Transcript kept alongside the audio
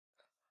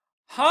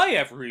Hi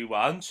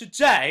everyone,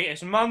 today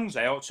is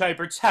Monday,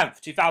 October 10th,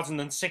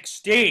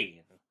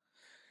 2016.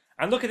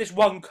 And look at this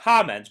one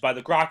comment by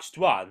the Groxed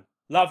One.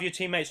 Love your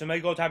teammates and may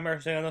God have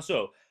mercy on us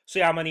all. See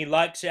how many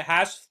likes it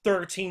has?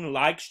 13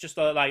 likes, just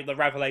like the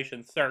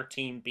Revelation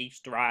 13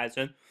 Beast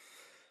Rising.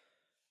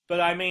 But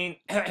I mean,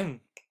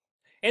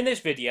 in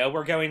this video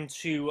we're going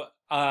to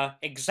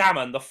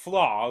examine the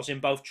flaws in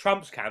both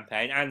Trump's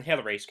campaign and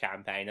Hillary's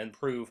campaign and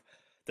prove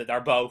that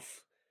they're both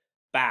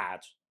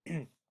bad.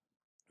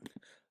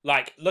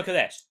 Like, look at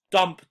this.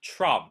 Dump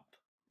Trump.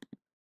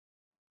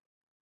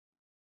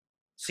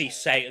 See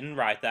Satan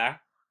right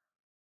there?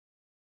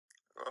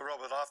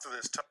 Robert, after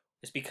this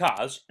It's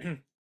because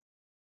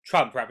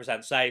Trump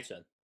represents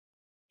Satan.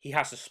 He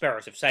has the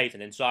spirit of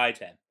Satan inside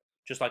him,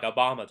 just like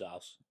Obama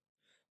does.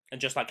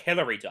 And just like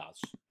Hillary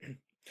does.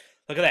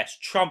 Look at this.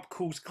 Trump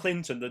calls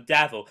Clinton the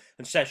devil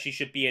and says she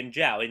should be in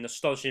jail in the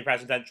astonishing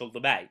presidential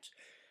debate.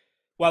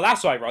 Well,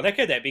 that's ironic,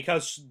 isn't it?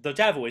 Because the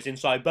devil is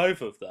inside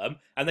both of them,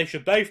 and they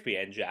should both be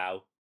in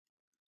jail.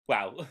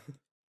 Well,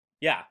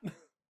 yeah.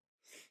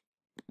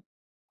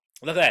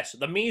 Look at this.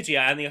 The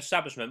media and the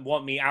establishment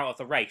want me out of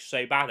the race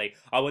so badly.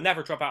 I will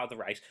never drop out of the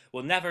race.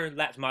 Will never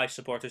let my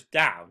supporters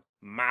down.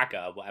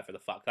 MAGA, whatever the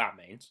fuck that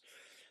means.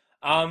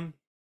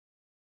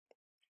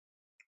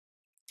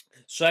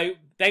 So,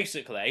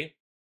 basically,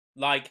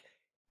 like,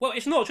 well,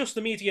 it's not just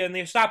the media and the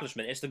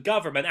establishment. It's the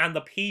government and the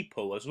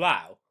people as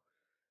well.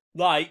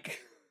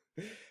 Like,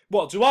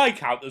 what, do I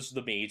count as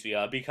the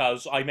media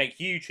because I make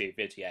YouTube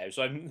videos?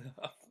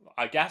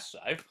 I guess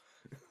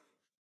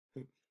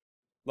so.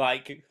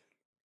 Like...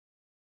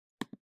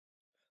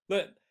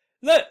 Look,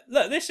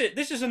 this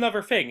is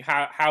another thing,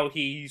 how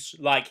he's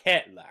like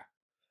Hitler.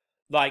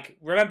 Like,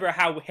 remember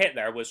how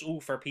Hitler was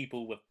all for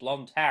people with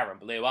blonde hair and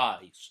blue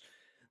eyes?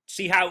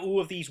 See how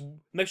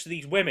most of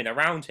these women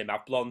around him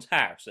have blonde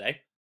hair, see?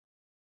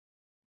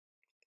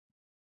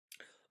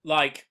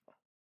 Like,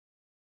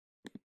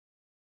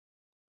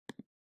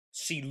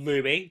 see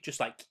Louis,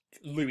 just like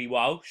Louis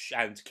Walsh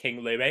and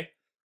King Louis.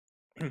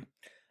 And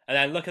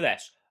then look at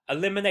this.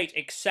 Eliminate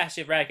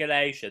excessive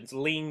regulations,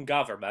 lean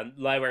government,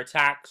 lower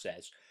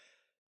taxes.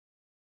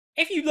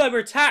 If you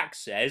lower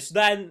taxes,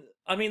 then,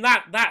 I mean,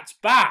 that's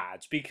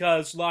bad,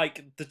 because,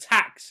 like, the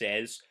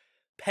taxes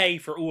pay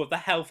for all of the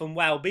health and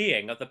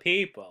well-being of the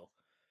people.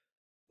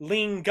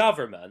 Lean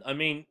government, I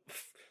mean,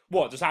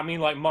 what, does that mean,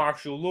 like,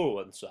 martial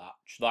law and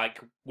such? Like,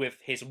 with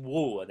his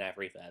wall and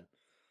everything?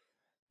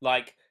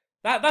 Like,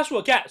 that's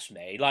what gets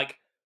me. Like,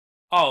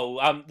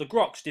 oh, the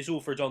Grox is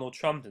all for Donald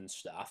Trump and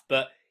stuff,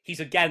 but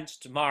he's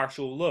against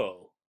martial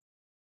law.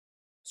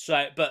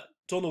 So, but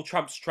Donald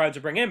Trump's trying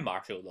to bring in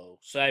martial law,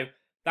 so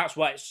that's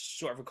why it's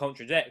sort of a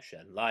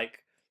contradiction. Like,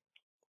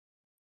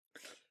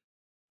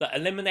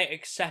 eliminate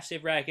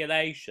excessive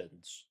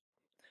regulations.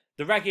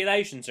 The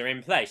regulations are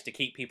in place to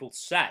keep people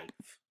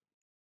safe.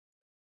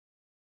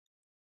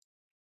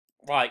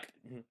 Like,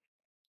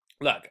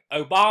 look,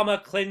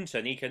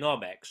 Obama-Clinton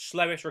economics,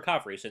 slowest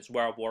recovery since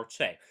World War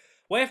II.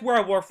 What if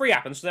World War III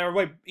happens? There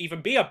won't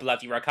even be a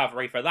bloody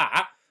recovery for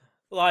that.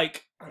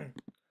 Like,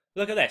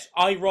 look at this.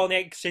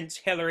 Ironic, since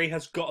Hillary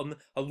has gotten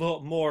a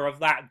lot more of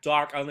that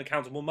dark,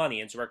 unaccountable money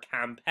into her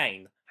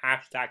campaign.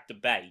 Hashtag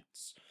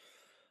debates.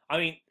 I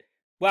mean,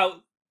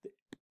 well,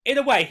 in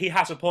a way, he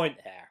has a point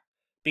here.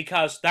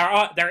 Because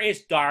there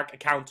is dark,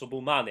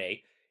 accountable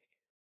money.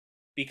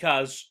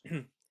 Because,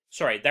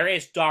 sorry, there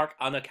is dark,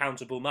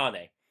 unaccountable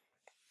money.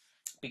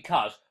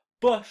 Because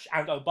Bush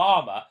and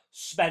Obama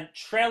spent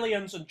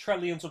trillions and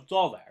trillions of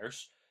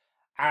dollars,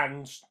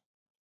 and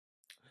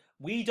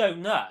we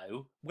don't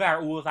know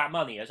where all of that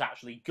money has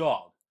actually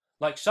gone.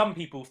 Like, some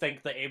people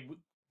think that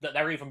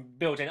they're even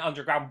building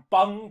underground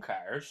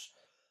bunkers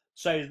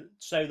so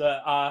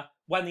that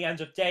when the end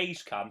of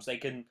days comes, they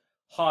can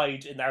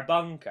hide in their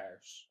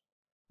bunkers.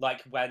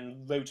 Like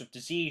when loads of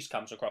disease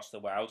comes across the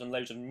world and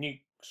loads of nukes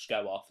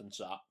go off and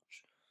such.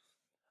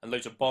 And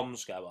loads of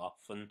bombs go off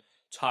and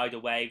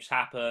tidal waves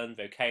happen,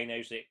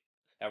 volcanoes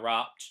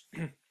erupt.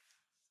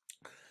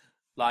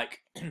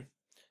 like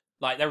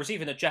there was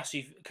even a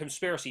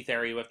conspiracy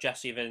theory with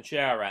Jesse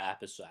Ventura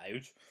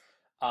episode,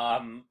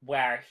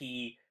 where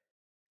he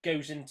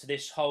goes into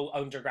this whole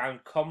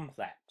underground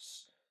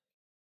complex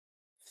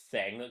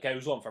thing that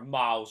goes on for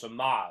miles and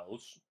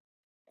miles,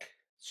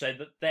 so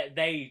that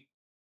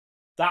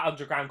that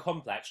underground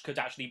complex could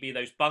actually be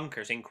those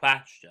bunkers in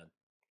question.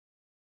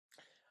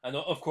 And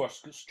of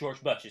course,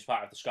 George Bush is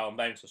part of the Skull and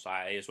Bone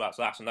Society as well,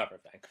 so that's another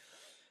thing.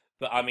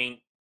 But I mean,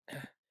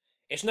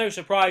 it's no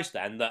surprise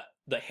then that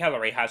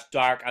Hillary has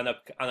dark and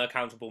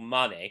unaccountable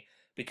money,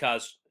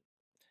 because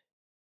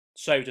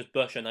so does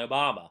Bush and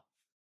Obama.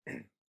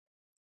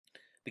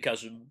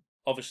 Because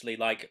obviously,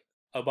 like,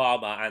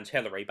 Obama and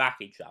Hillary back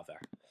each other.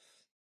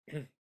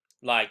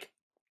 Like,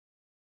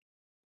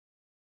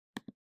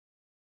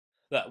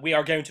 that we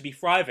are going to be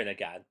thriving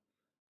again.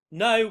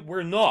 No,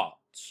 we're not.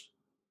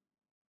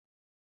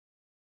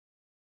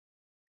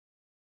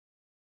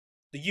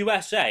 The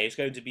USA is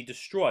going to be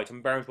destroyed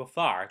and burned with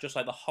fire, just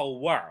like the whole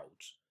world.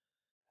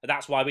 And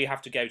that's why we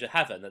have to go to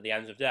heaven at the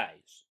end of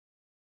days.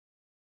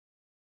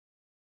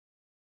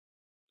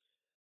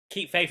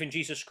 Keep faith in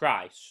Jesus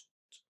Christ.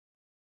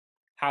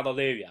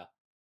 Hallelujah.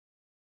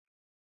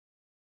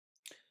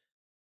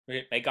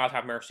 May God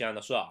have mercy on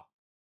us all.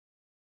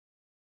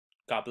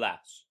 God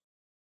bless.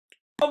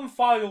 One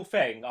final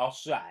thing I'll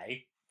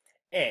say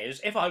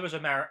is, if I was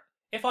an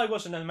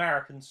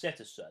American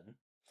citizen,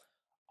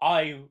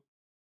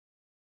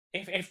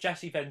 if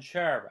Jesse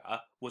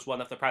Ventura was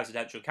one of the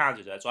presidential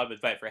candidates, I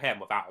would vote for him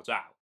without a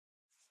doubt.